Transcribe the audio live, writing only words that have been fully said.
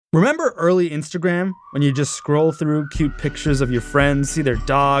Remember early Instagram when you just scroll through cute pictures of your friends, see their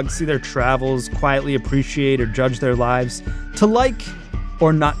dogs, see their travels, quietly appreciate or judge their lives? To like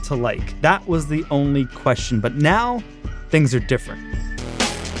or not to like? That was the only question. But now, things are different.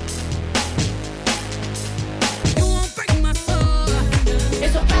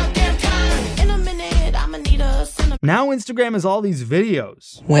 Now Instagram has all these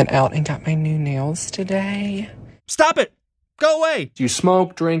videos. Went out and got my new nails today. Stop it! Go away! Do you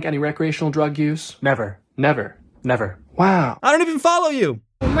smoke, drink, any recreational drug use? Never. Never. Never. Wow. I don't even follow you!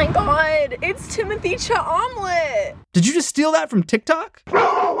 Oh my god, it's Timothy Cha-omelet! Did you just steal that from TikTok?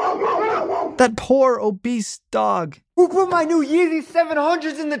 That poor obese dog. Who put my new Yeezy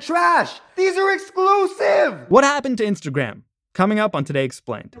 700s in the trash? These are exclusive! What happened to Instagram? Coming up on Today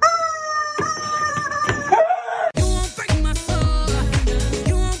Explained.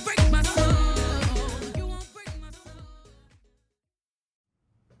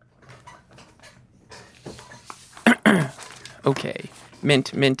 Okay.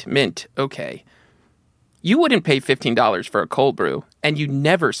 Mint. Okay. You wouldn't pay $15 for a cold brew, and you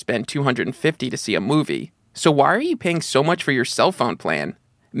never spend $250 to see a movie. So why are you paying so much for your cell phone plan?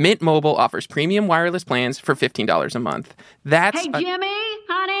 Mint Mobile offers premium wireless plans for $15 a month. Hey, Jimmy,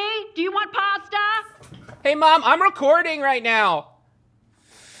 honey, do you want pasta? Hey, Mom, I'm recording right now.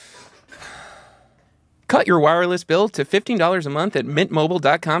 Cut your wireless bill to $15 a month at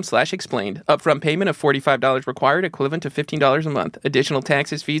mintmobile.com/explained. Upfront payment of $45 required, equivalent to $15 a month. Additional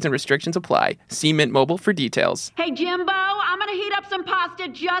taxes, fees, and restrictions apply. See Mint Mobile for details. Hey, Jimbo, I'm going to heat up some pasta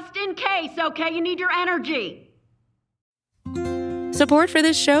just in case, okay? You need your energy. Support for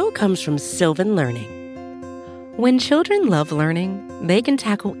this show comes from Sylvan Learning. When children love learning, they can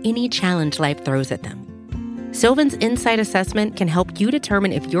tackle any challenge life throws at them. Sylvan's Insight Assessment can help you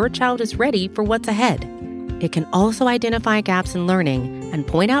determine if your child is ready for what's ahead. It can also identify gaps in learning and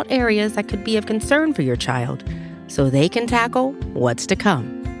point out areas that could be of concern for your child so they can tackle what's to come.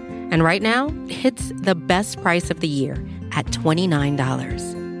 And right now, it's the best price of the year at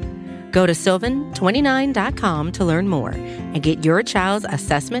 $29. Go to sylvan29.com to learn more and get your child's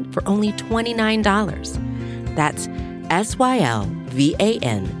assessment for only $29. That's SYLVAN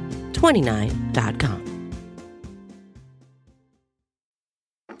 29.com.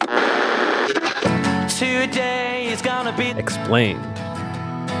 Today is gonna be Explained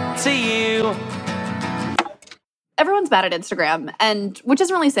to you. Everyone's mad at Instagram, and which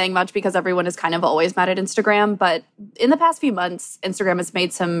isn't really saying much because everyone is kind of always mad at Instagram. But in the past few months, Instagram has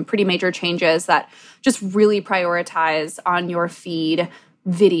made some pretty major changes that just really prioritize on your feed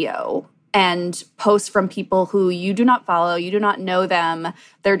video and posts from people who you do not follow, you do not know them.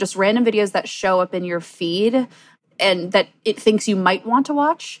 They're just random videos that show up in your feed and that it thinks you might want to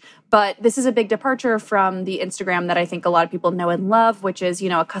watch. But this is a big departure from the Instagram that I think a lot of people know and love, which is,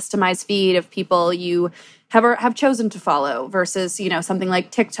 a customized feed of people you have chosen to follow versus, something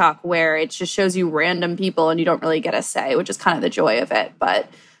like TikTok where it just shows you random people and you don't really get a say, which is kind of the joy of it. But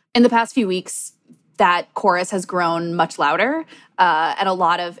in the past few weeks, that chorus has grown much louder, and a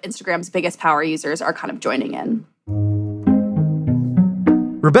lot of Instagram's biggest power users are kind of joining in.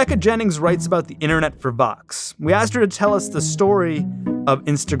 Rebecca Jennings writes about the internet for Vox. We asked her to tell us the story of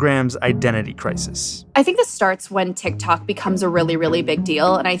Instagram's identity crisis. I think this starts when TikTok becomes a really, really big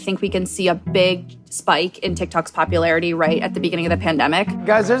deal. And I think we can see a big spike in TikTok's popularity right at the beginning of the pandemic.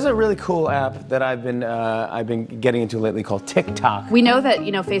 Guys, there's a really cool app that I've been getting into lately called TikTok. We know that,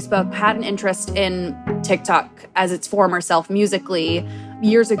 Facebook had an interest in TikTok as its former self musically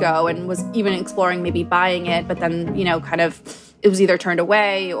years ago and was even exploring maybe buying it, but then, it was either turned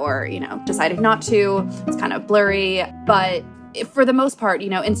away or, decided not to. It's kind of blurry. But for the most part,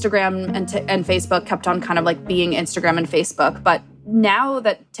 Instagram and Facebook kept on kind of like being Instagram and Facebook. But now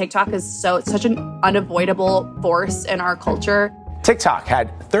that TikTok is such an unavoidable force in our culture. TikTok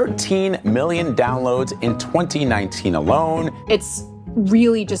had 13 million downloads in 2019 alone. It's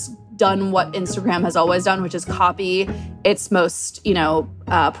really just done what Instagram has always done, which is copy its most,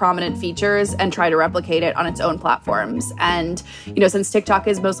 prominent features and try to replicate it on its own platforms. And, since TikTok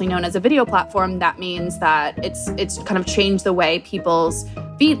is mostly known as a video platform, that means that it's kind of changed the way people's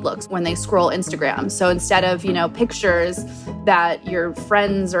feed looks when they scroll Instagram. So instead of, pictures that your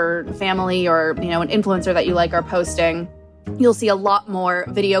friends or family or, an influencer that you like are posting, you'll see a lot more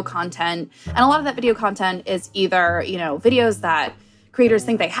video content. And a lot of that video content is either, videos that creators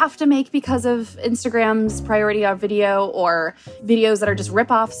think they have to make because of Instagram's priority on video, or videos that are just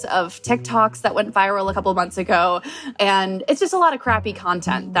ripoffs of TikToks that went viral a couple months ago. And it's just a lot of crappy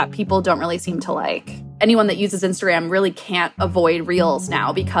content that people don't really seem to like. Anyone that uses Instagram really can't avoid Reels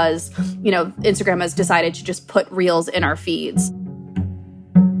now because, Instagram has decided to just put Reels in our feeds.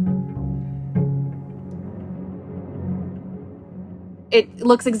 It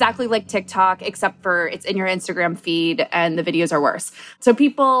looks exactly like TikTok, except for it's in your Instagram feed and the videos are worse. So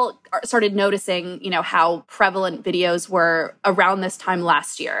people started noticing, how prevalent videos were around this time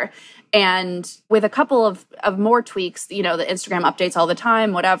last year. And with a couple of more tweaks, the Instagram updates all the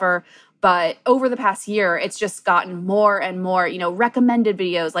time, whatever. But over the past year, it's just gotten more and more, recommended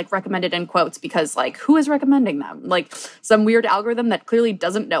videos, like recommended in quotes, because who is recommending them? Like some weird algorithm that clearly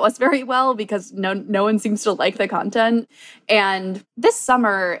doesn't know us very well because no one seems to like the content. And this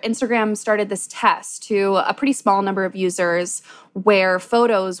summer, Instagram started this test to a pretty small number of users where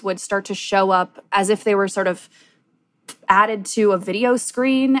photos would start to show up as if they were sort of added to a video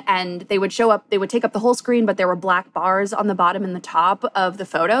screen, and they would take up the whole screen, but there were black bars on the bottom and the top of the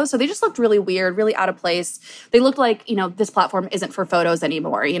photo. So they just looked really weird, really out of place. They looked like, this platform isn't for photos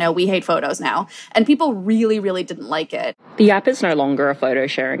anymore. We hate photos now. And people really, really didn't like it. The app is no longer a photo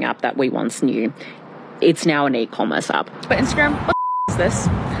sharing app that we once knew. It's now an e-commerce app. But Instagram, what the is this?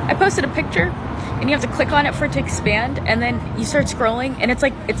 I posted a picture and you have to click on it for it to expand, and then you start scrolling and it's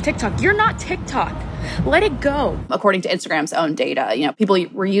like, it's TikTok. You're not TikTok. Let it go. According to Instagram's own data, people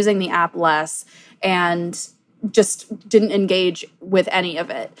were using the app less and just didn't engage with any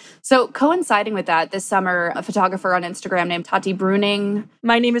of it. So coinciding with that, this summer, a photographer on Instagram named Tati Bruning.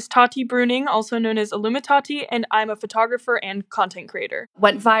 My name is Tati Bruning, also known as Illumitati, and I'm a photographer and content creator.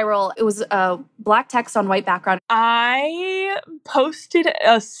 Went viral. It was a black text on white background. I posted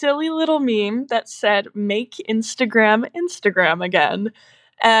a silly little meme that said, "Make Instagram again."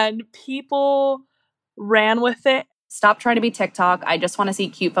 And people ran with it. Stop trying to be TikTok. I just want to see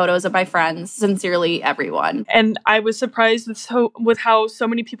cute photos of my friends. Sincerely, everyone. And I was surprised with how so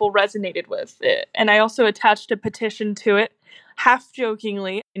many people resonated with it. And I also attached a petition to it, half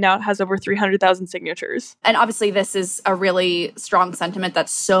jokingly. Now it has over 300,000 signatures. And obviously this is a really strong sentiment that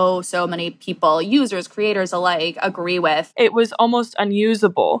so many people, users, creators alike, agree with. It was almost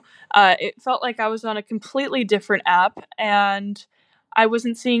unusable. It felt like I was on a completely different app, and I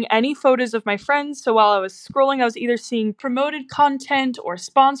wasn't seeing any photos of my friends, so while I was scrolling, I was either seeing promoted content or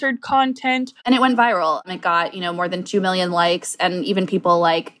sponsored content. And it went viral. It got, more than 2 million likes, and even people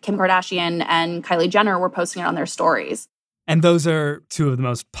like Kim Kardashian and Kylie Jenner were posting it on their stories. And those are two of the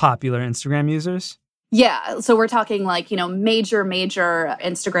most popular Instagram users? Yeah, so we're talking major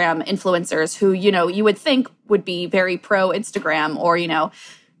Instagram influencers who, you would think would be very pro Instagram or,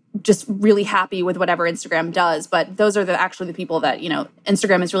 just really happy with whatever Instagram does. But those are actually the people that,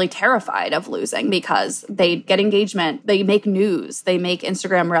 Instagram is really terrified of losing because they get engagement, they make news, they make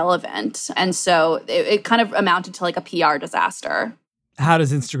Instagram relevant. And so it kind of amounted to a PR disaster. How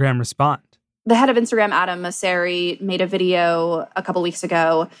does Instagram respond? The head of Instagram, Adam Mosseri, made a video a couple weeks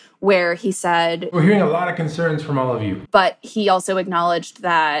ago where he said, "We're hearing a lot of concerns from all of you." But he also acknowledged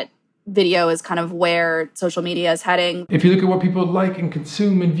that video is kind of where social media is heading. If you look at what people like and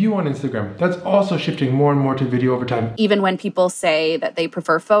consume and view on Instagram, that's also shifting more and more to video over time. Even when people say that they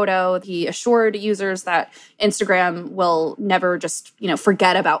prefer photo, he assured users that Instagram will never just,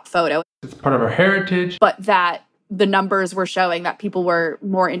 forget about photo. It's part of our heritage. But that the numbers were showing that people were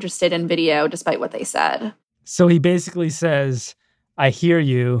more interested in video despite what they said. So he basically says, I hear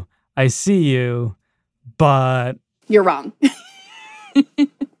you, I see you, but... You're wrong.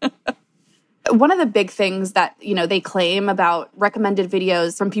 One of the big things that, they claim about recommended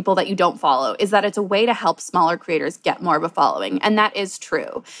videos from people that you don't follow is that it's a way to help smaller creators get more of a following. And that is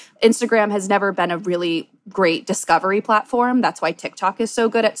true. Instagram has never been a really great discovery platform. That's why TikTok is so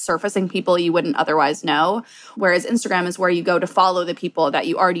good at surfacing people you wouldn't otherwise know. Whereas Instagram is where you go to follow the people that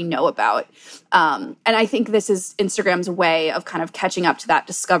you already know about. And I think this is Instagram's way of kind of catching up to that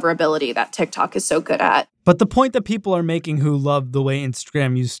discoverability that TikTok is so good at. But the point that people are making who love the way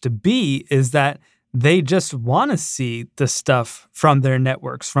Instagram used to be is that they just want to see the stuff from their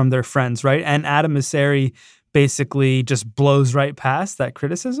networks, from their friends, right? And Adam Mosseri basically just blows right past that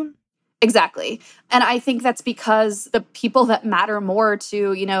criticism. Exactly. And I think that's because the people that matter more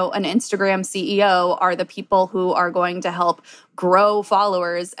to, an Instagram CEO are the people who are going to help grow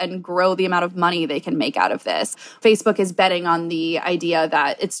followers and grow the amount of money they can make out of this. Facebook is betting on the idea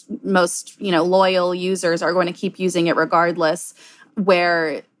that its most, loyal users are going to keep using it regardless,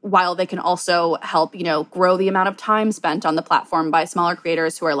 while they can also help, grow the amount of time spent on the platform by smaller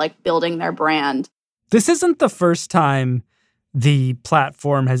creators who are building their brand. This isn't the first time the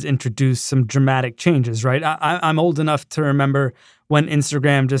platform has introduced some dramatic changes, right? I'm old enough to remember when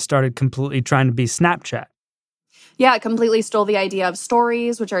Instagram just started completely trying to be Snapchat. Yeah, it completely stole the idea of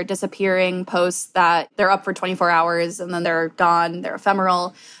stories, which are disappearing posts that they're up for 24 hours and then they're gone, they're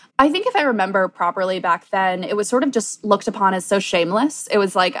ephemeral. I think if I remember properly back then, it was sort of just looked upon as so shameless. It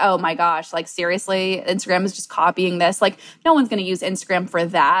was like, oh my gosh, like seriously, Instagram is just copying this. Like no one's going to use Instagram for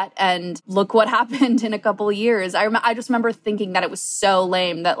that. And look what happened in a couple of years. I just remember thinking that it was so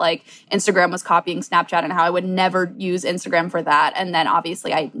lame that like Instagram was copying Snapchat and how I would never use Instagram for that. And then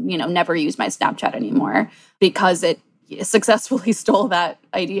obviously I, never use my Snapchat anymore because it successfully stole that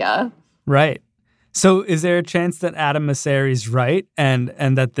idea. Right. So is there a chance that Adam Mosseri's right and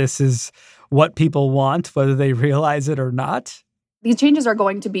that this is what people want, whether they realize it or not? These changes are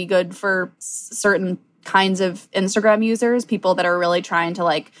going to be good for certain kinds of Instagram users, people that are really trying to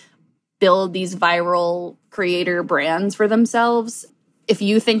like build these viral creator brands for themselves. If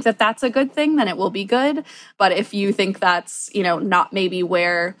you think that that's a good thing, then it will be good. But if you think that's, not maybe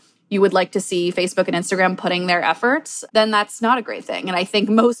where you would like to see Facebook and Instagram putting their efforts, then that's not a great thing. And I think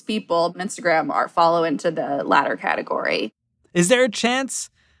most people on Instagram follow into the latter category. Is there a chance,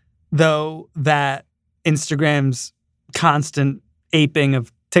 though, that Instagram's constant aping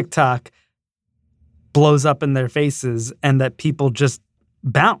of TikTok blows up in their faces and that people just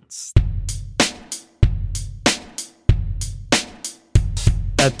bounce?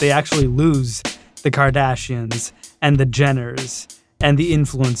 That they actually lose the Kardashians and the Jenners and the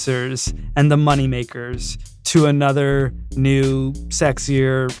influencers and the moneymakers to another new,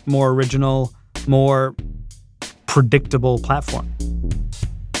 sexier, more original, more predictable platform?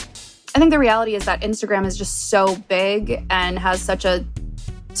 I think the reality is that Instagram is just so big and has such a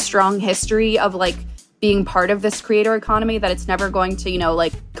strong history of like being part of this creator economy that it's never going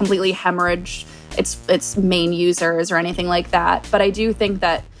to, completely hemorrhage its main users or anything like that. But I do think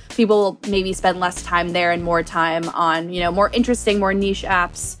that people will maybe spend less time there and more time on, more interesting, more niche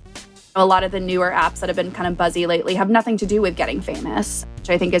apps. A lot of the newer apps that have been kind of buzzy lately have nothing to do with getting famous, which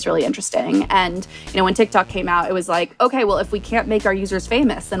I think is really interesting. And, when TikTok came out, it was like, okay, well, if we can't make our users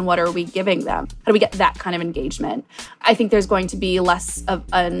famous, then what are we giving them? How do we get that kind of engagement? I think there's going to be less of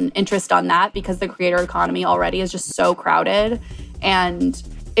an interest on that because the creator economy already is just so crowded. And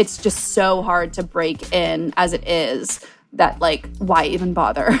it's just so hard to break in as it is that, why even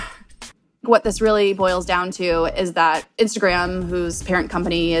bother? What this really boils down to is that Instagram, whose parent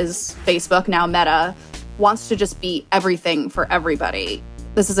company is Facebook, now Meta, wants to just be everything for everybody.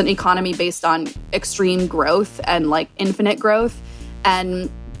 This is an economy based on extreme growth and infinite growth.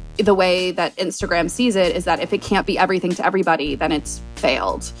 And the way that Instagram sees it is that if it can't be everything to everybody, then it's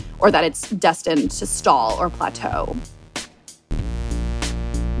failed or that it's destined to stall or plateau.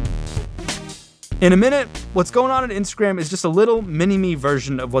 In a minute, what's going on at Instagram is just a little mini-me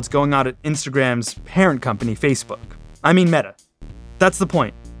version of what's going on at Instagram's parent company, Facebook. I mean Meta. That's the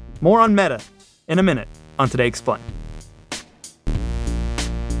point. More on Meta in a minute on Today Explained.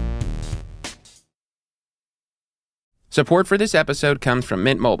 Support for this episode comes from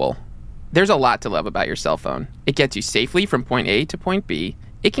Mint Mobile. There's a lot to love about your cell phone. It gets you safely from point A to point B.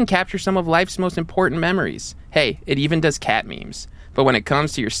 It can capture some of life's most important memories. Hey, it even does cat memes. But when it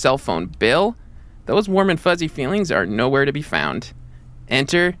comes to your cell phone bill, those warm and fuzzy feelings are nowhere to be found.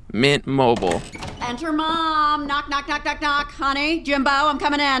 Enter Mint Mobile. Enter Mom. Knock, knock, knock, knock, knock. Honey, Jimbo, I'm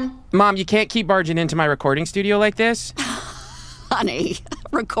coming in. Mom, you can't keep barging into my recording studio like this. Honey,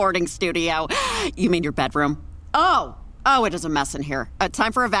 recording studio. You mean your bedroom? Oh, it is a mess in here.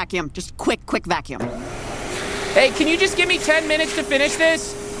 Time for a vacuum. Just quick vacuum. Hey, can you just give me 10 minutes to finish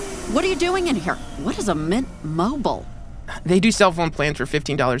this? What are you doing in here? What is a Mint Mobile? They do cell phone plans for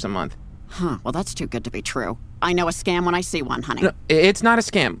 $15 a month. Huh, well, that's too good to be true. I know a scam when I see one, honey. No, it's not a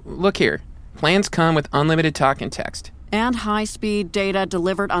scam. Look here. Plans come with unlimited talk and text. And high-speed data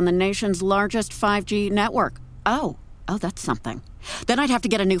delivered on the nation's largest 5G network. Oh, that's something. Then I'd have to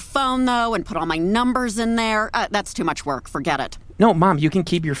get a new phone, though, and put all my numbers in there. That's too much work. Forget it. No, Mom, you can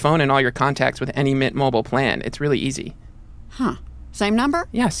keep your phone and all your contacts with any Mint Mobile plan. It's really easy. Huh. Same number?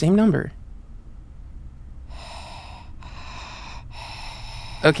 Yeah, same number.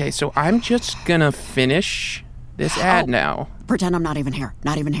 Okay, so I'm just gonna finish this ad now. Pretend I'm not even here.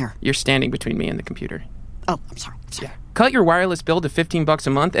 Not even here. You're standing between me and the computer. Oh, I'm sorry. Yeah. Cut your wireless bill to $15 a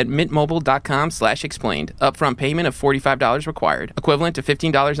month at mintmobile.com/explained. Upfront payment of $45 required, equivalent to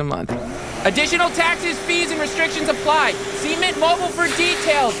 $15 a month. Additional taxes, fees, and restrictions apply. See Mint Mobile for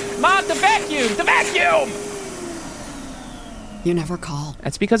details. Mom, the vacuum! The vacuum! You never call.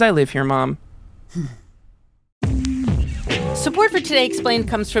 That's because I live here, Mom. Support for Today Explained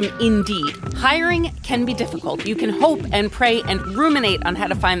comes from Indeed. Hiring can be difficult. You can hope and pray and ruminate on how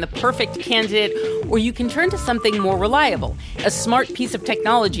to find the perfect candidate, or you can turn to something more reliable, a smart piece of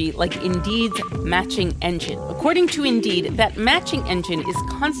technology like Indeed's matching engine. According to Indeed, that matching engine is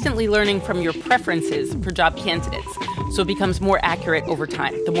constantly learning from your preferences for job candidates. so it becomes more accurate over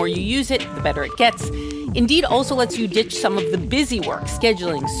time. The more you use it, the better it gets. Indeed also lets you ditch some of the busy work,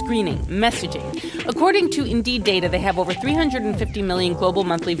 scheduling, screening, messaging. According to Indeed data, they have over 350 million global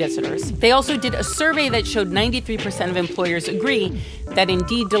monthly visitors. They also did a survey that showed 93% of employers agree that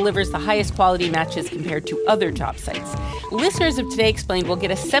Indeed delivers the highest quality matches compared to other job sites. Listeners of Today Explained will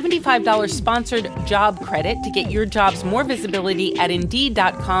get a $75 sponsored job credit to get your jobs more visibility at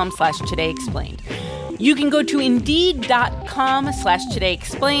Indeed.com/todayexplained. You can go to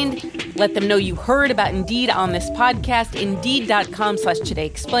Indeed.com/todayexplained. Let them know you heard about Indeed on this podcast.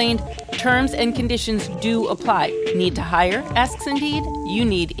 Indeed.com/todayexplained. Terms and conditions do apply. Need to hire? Asks Indeed. You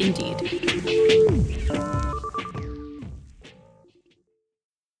need Indeed.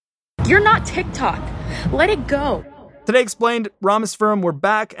 You're not TikTok. Let it go. Today Explained, Rameswaram, we're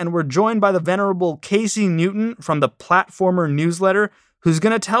back, and we're joined by the venerable Casey Newton from the Platformer newsletter, who's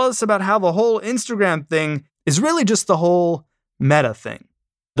going to tell us about how the whole Instagram thing is really just the whole Meta thing.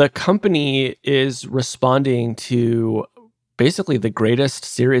 The company is responding to basically the greatest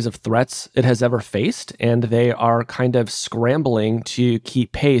series of threats it has ever faced, and they are kind of scrambling to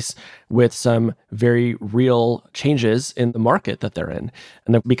keep pace with some very real changes in the market that they're in.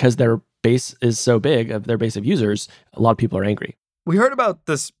 And because their base is so big, of their base of users, a lot of people are angry. We heard about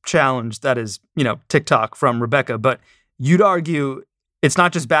this challenge that is, TikTok from Rebecca, but you'd argue it's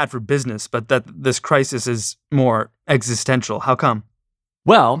not just bad for business, but that this crisis is more existential. How come?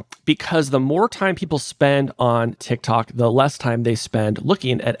 Well, because the more time people spend on TikTok, the less time they spend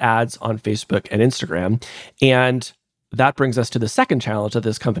looking at ads on Facebook and Instagram. And that brings us to the second challenge that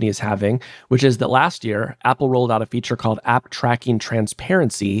this company is having, which is that last year, Apple rolled out a feature called App Tracking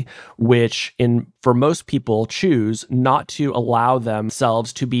Transparency, which for most people choose not to allow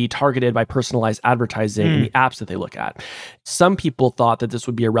themselves to be targeted by personalized advertising in the apps that they look at. Some people thought that this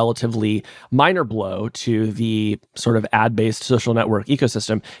would be a relatively minor blow to the sort of ad-based social network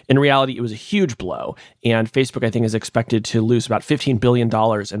ecosystem. In reality, it was a huge blow. And Facebook, I think, is expected to lose about $15 billion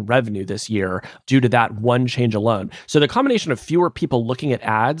in revenue this year due to that one change alone. So the combination of fewer people looking at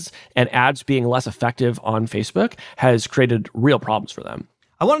ads and ads being less effective on Facebook has created real problems for them.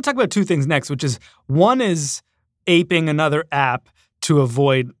 I want to talk about two things next, which is one is aping another app to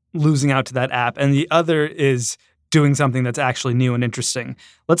avoid losing out to that app, and the other is doing something that's actually new and interesting.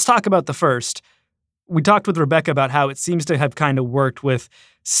 Let's talk about the first. We talked with Rebecca about how it seems to have kind of worked with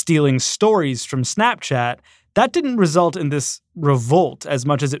stealing stories from Snapchat. That didn't result in this revolt as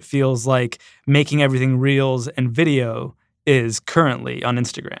much as it feels like making everything reels and video is currently on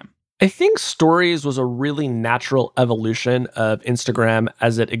Instagram. I think stories was a really natural evolution of Instagram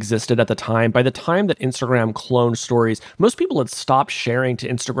as it existed at the time. By the time that Instagram cloned stories, most people had stopped sharing to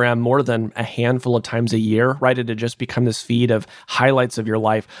Instagram more than a handful of times a year, right? It had just become this feed of highlights of your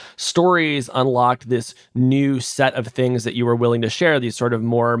life. Stories unlocked this new set of things that you were willing to share, these sort of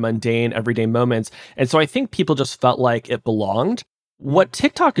more mundane, everyday moments. And so I think people just felt like it belonged. What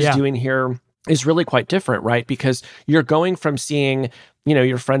TikTok is doing here is really quite different, right? Because you're going from seeing,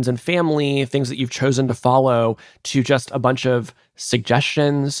 your friends and family, things that you've chosen to follow, to just a bunch of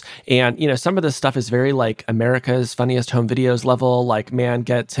suggestions. And, some of this stuff is very like America's Funniest Home Videos level, like man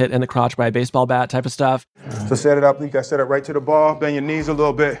gets hit in the crotch by a baseball bat type of stuff. So set it up. You got to set it right to the ball. Bend your knees a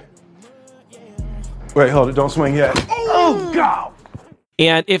little bit. Wait, hold it. Don't swing yet. Oh, God.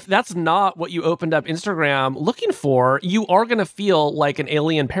 And if that's not what you opened up Instagram looking for, you are going to feel like an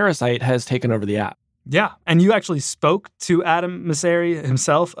alien parasite has taken over the app. Yeah. And you actually spoke to Adam Mosseri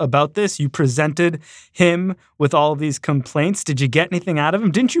himself about this. You presented him with all of these complaints. Did you get anything out of him?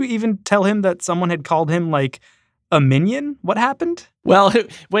 Didn't you even tell him that someone had called him like a minion? What happened? Well,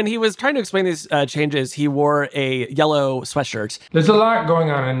 when he was trying to explain these changes, he wore a yellow sweatshirt. There's a lot going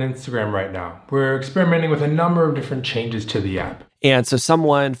on Instagram right now. We're experimenting with a number of different changes to the app. And so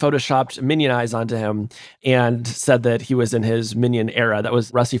someone photoshopped Minion eyes onto him and said that he was in his Minion era. That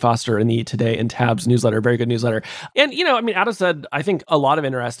was Rusty Foster in the Today in Tabs newsletter, very good newsletter. And, Adam said, I think, a lot of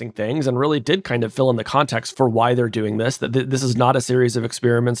interesting things and really did kind of fill in the context for why they're doing this, that this is not a series of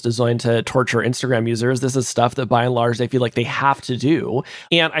experiments designed to torture Instagram users. This is stuff that by and large they feel like they have to do.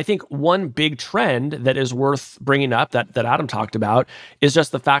 And I think one big trend that is worth bringing up that Adam talked about is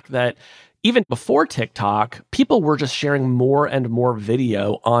just the fact that even before TikTok, people were just sharing more and more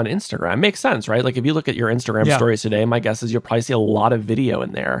video on Instagram. Makes sense, right? Like if you look at your Instagram stories today, my guess is you'll probably see a lot of video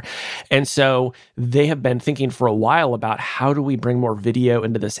in there. And so they have been thinking for a while about how do we bring more video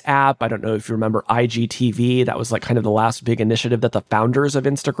into this app? I don't know if you remember IGTV. That was like kind of the last big initiative that the founders of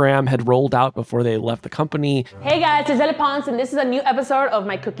Instagram had rolled out before they left the company. Hey guys, it's Ellie Pons, and this is a new episode of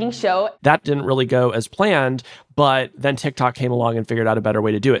my cooking show. That didn't really go as planned. But then TikTok came along and figured out a better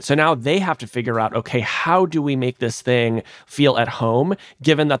way to do it. So now they have to figure out, okay, how do we make this thing feel at home,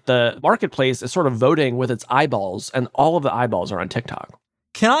 given that the marketplace is sort of voting with its eyeballs, and all of the eyeballs are on TikTok.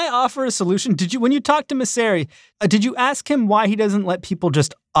 Can I offer a solution? When you talked to Mosseri, did you ask him why he doesn't let people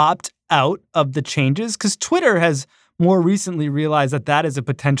just opt out of the changes? Because Twitter has more recently realized that is a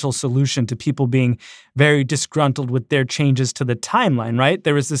potential solution to people being very disgruntled with their changes to the timeline, right?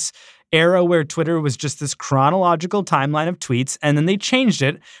 There was this era where Twitter was just this chronological timeline of tweets, and then they changed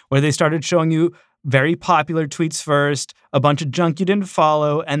it where they started showing you very popular tweets first, a bunch of junk you didn't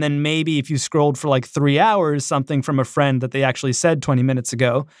follow, and then maybe if you scrolled for like 3 hours, something from a friend that they actually said 20 minutes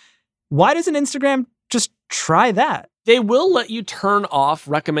ago. Why doesn't Instagram just try that? They will let you turn off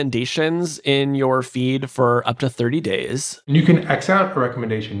recommendations in your feed for up to 30 days. And you can X out a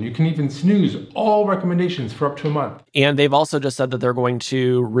recommendation. You can even snooze all recommendations for up to a month. And they've also just said that they're going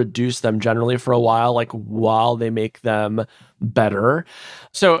to reduce them generally for a while, like while they make them better.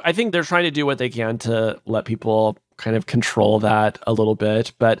 So I think they're trying to do what they can to let people kind of control that a little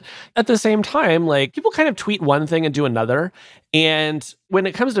bit. But at the same time, like people kind of tweet one thing and do another. And when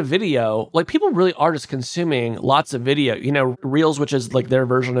it comes to video, like people really are just consuming lots of video, Reels, which is like their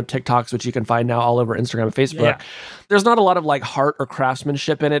version of TikToks, which you can find now all over Instagram and Facebook. Yeah. There's not a lot of like heart or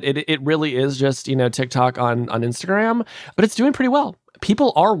craftsmanship in it. It really is just, TikTok on Instagram, but it's doing pretty well.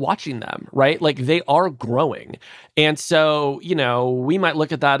 People are watching them, right? Like they are growing. And so, we might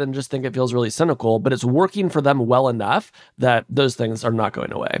look at that and just think it feels really cynical, but it's working for them well enough that those things are not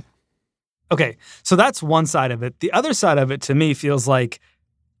going away. Okay, so that's one side of it. The other side of it to me feels like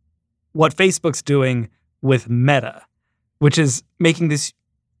what Facebook's doing with Meta, which is making this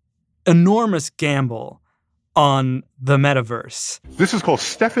enormous gamble on the metaverse. This is called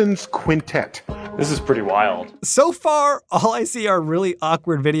Stefan's Quintet. This is pretty wild. So far, all I see are really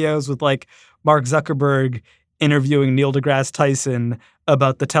awkward videos with like Mark Zuckerberg interviewing Neil deGrasse Tyson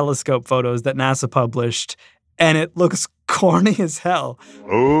about the telescope photos that NASA published, and it looks corny as hell.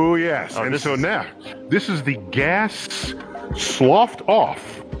 Oh, yes. Now, this is the gas sloughed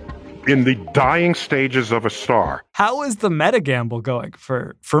off in the dying stages of a star. How is the Meta gamble going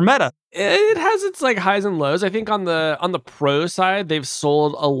for Meta? It has its like highs and lows. I think on the pro side, they've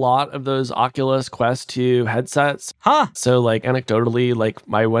sold a lot of those Oculus Quest 2 headsets. So like anecdotally, like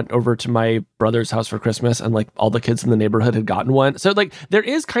I went over to my brother's house for Christmas and like all the kids in the neighborhood had gotten one. So like there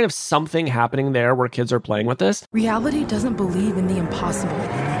is kind of something happening there where kids are playing with this. Reality doesn't believe in the impossible.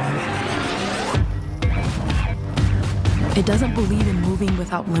 It doesn't believe in moving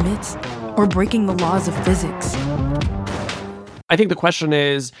without limits or breaking the laws of physics. I think the question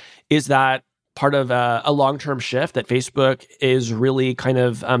is that part of a long-term shift that Facebook is really kind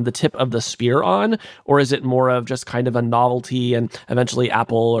of the tip of the spear on, or is it more of just kind of a novelty and eventually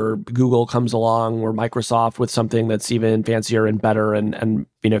Apple or Google comes along or Microsoft with something that's even fancier and better and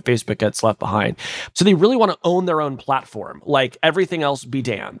Facebook gets left behind. So they really want to own their own platform, like everything else be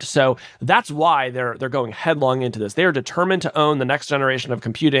damned. So that's why they're going headlong into this. They are determined to own the next generation of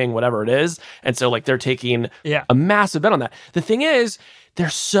computing, whatever it is. And so like they're taking a massive bet on that. The thing is, they're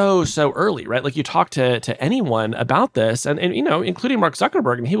so early, right? Like you talk to anyone about this and including Mark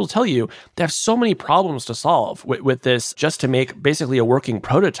Zuckerberg, and he will tell you they have so many problems to solve with this just to make basically a working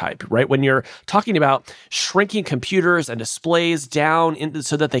prototype, right? When you're talking about shrinking computers and displays down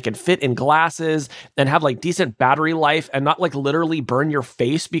so that they can fit in glasses and have like decent battery life and not like literally burn your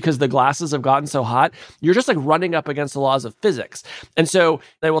face because the glasses have gotten so hot, you're just like running up against the laws of physics. And so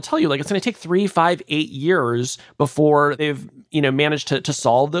they will tell you like it's going to take 3, 5, 8 years before they've managed to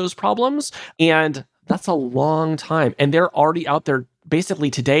solve those problems. And that's a long time. And they're already out there basically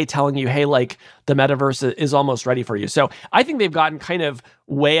today telling you, hey, like the metaverse is almost ready for you. So I think they've gotten kind of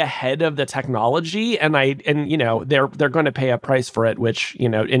way ahead of the technology and they're going to pay a price for it, which,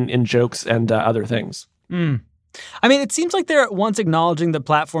 in jokes and other things. I mean, it seems like they're at once acknowledging that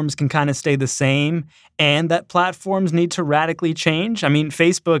platforms can kind of stay the same and that platforms need to radically change. I mean,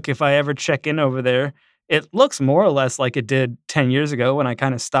 Facebook, if I ever check in over there, it looks more or less like it did 10 years ago when I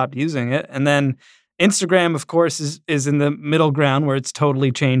kind of stopped using it. And then Instagram, of course, is in the middle ground where it's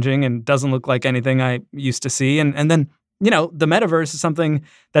totally changing and doesn't look like anything I used to see. And then, the metaverse is something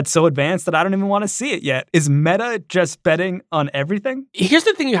that's so advanced that I don't even want to see it yet. Is Meta just betting on everything? Here's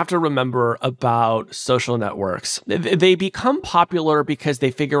the thing you have to remember about social networks. They become popular because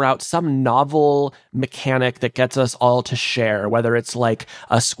they figure out some novel mechanic that gets us all to share, whether it's like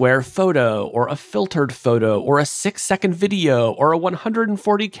a square photo or a filtered photo or a 6-second video or a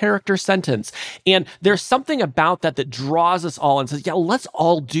 140-character sentence. And there's something about that draws us all and says, yeah, let's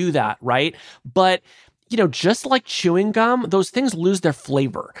all do that, right? But just like chewing gum, those things lose their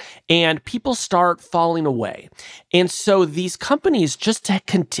flavor and people start falling away. And so these companies just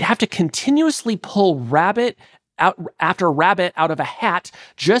have to continuously pull rabbit after rabbit out of a hat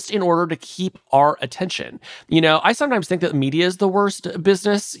just in order to keep our attention. I sometimes think that media is the worst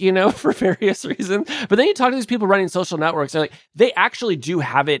business, for various reasons. But then you talk to these people running social networks, they're like, they actually do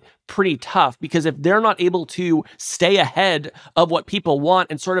have it pretty tough, because if they're not able to stay ahead of what people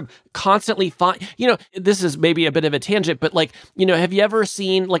want and sort of constantly find, this is maybe a bit of a tangent, but have you ever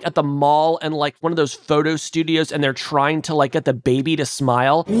seen at the mall and one of those photo studios and they're trying to get the baby to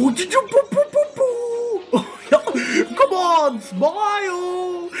smile? Come on,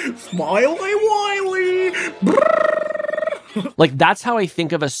 smile! Smiley Wiley! That's how I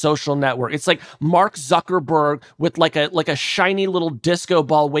think of a social network. It's like Mark Zuckerberg with a shiny little disco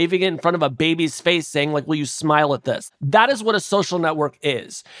ball waving it in front of a baby's face saying will you smile at this? That is what a social network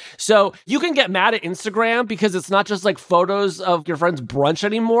is. So you can get mad at Instagram because it's not just photos of your friend's brunch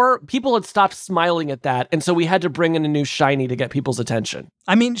anymore. People had stopped smiling at that. And so we had to bring in a new shiny to get people's attention.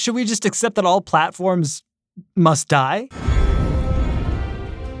 I mean, should we just accept that all platforms must die?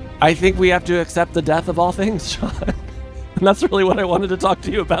 I think we have to accept the death of all things, Sean. And that's really what I wanted to talk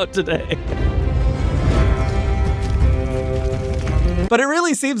to you about today. But it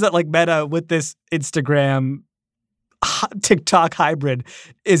really seems that Meta with this Instagram TikTok hybrid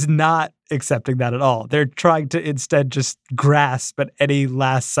is not accepting that at all. They're trying to instead just grasp at any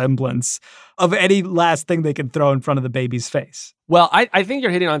last semblance of any last thing they can throw in front of the baby's face. Well, I think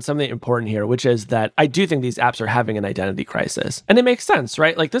you're hitting on something important here, which is that I do think these apps are having an identity crisis. And it makes sense,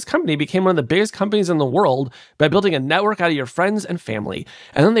 right? This company became one of the biggest companies in the world by building a network out of your friends and family.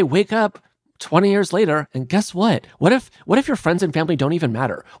 And then they wake up 20 years later, and guess what? What if your friends and family don't even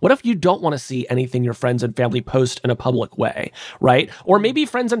matter? What if you don't want to see anything your friends and family post in a public way, right? Or maybe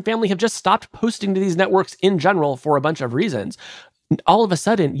friends and family have just stopped posting to these networks in general for a bunch of reasons. All of a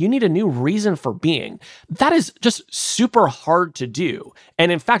sudden, you need a new reason for being. That is just super hard to do.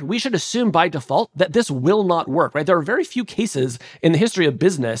 And in fact, we should assume by default that this will not work, right? There are very few cases in the history of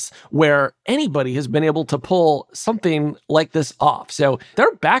business where anybody has been able to pull something like this off. So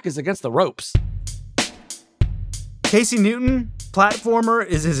their back is against the ropes. Casey Newton, Platformer,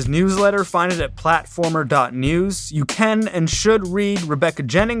 is his newsletter. Find it at platformer.news. You can and should read Rebecca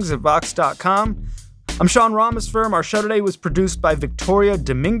Jennings at Vox.com. I'm Sean Ramesfirm. Our show today was produced by Victoria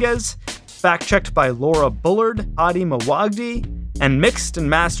Dominguez, fact-checked by Laura Bullard, Adi Mawagdi, and mixed and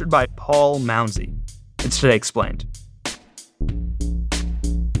mastered by Paul Mounsey. It's Today Explained.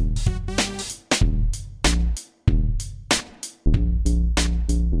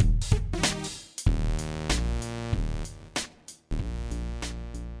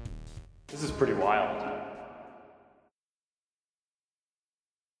 This is pretty wild.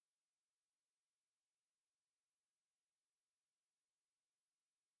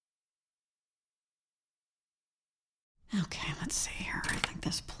 Okay, let's see here. I think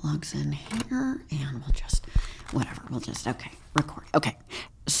this plugs in here, and okay, record. Okay.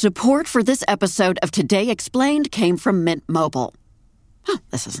 Support for this episode of Today Explained came from Mint Mobile. Oh,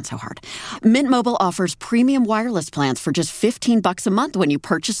 this isn't so hard. Mint Mobile offers premium wireless plans for just $15 a month when you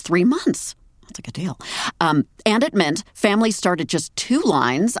purchase 3 months. That's a good deal. And at Mint, families start at just 2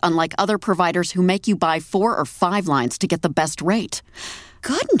 lines, unlike other providers who make you buy 4 or 5 lines to get the best rate.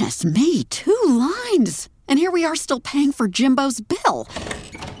 Goodness me, 2 lines. And here we are still paying for Jimbo's bill.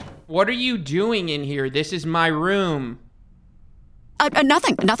 What are you doing in here? This is my room.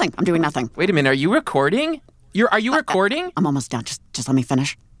 Nothing. I'm doing nothing. Wait a minute. Are you recording? Are you recording? I'm almost done. Just let me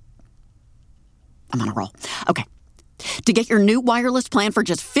finish. I'm on a roll. Okay. To get your new wireless plan for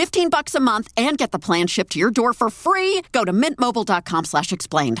just $15 a month and get the plan shipped to your door for free, go to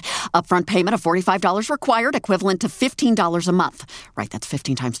mintmobile.com/explained. Upfront payment of $45 required, equivalent to $15 a month. Right, that's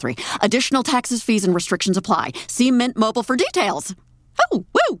 15 times 3. Additional taxes, fees, and restrictions apply. See Mint Mobile for details. Oh,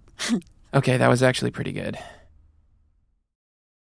 woo! Okay, that was actually pretty good.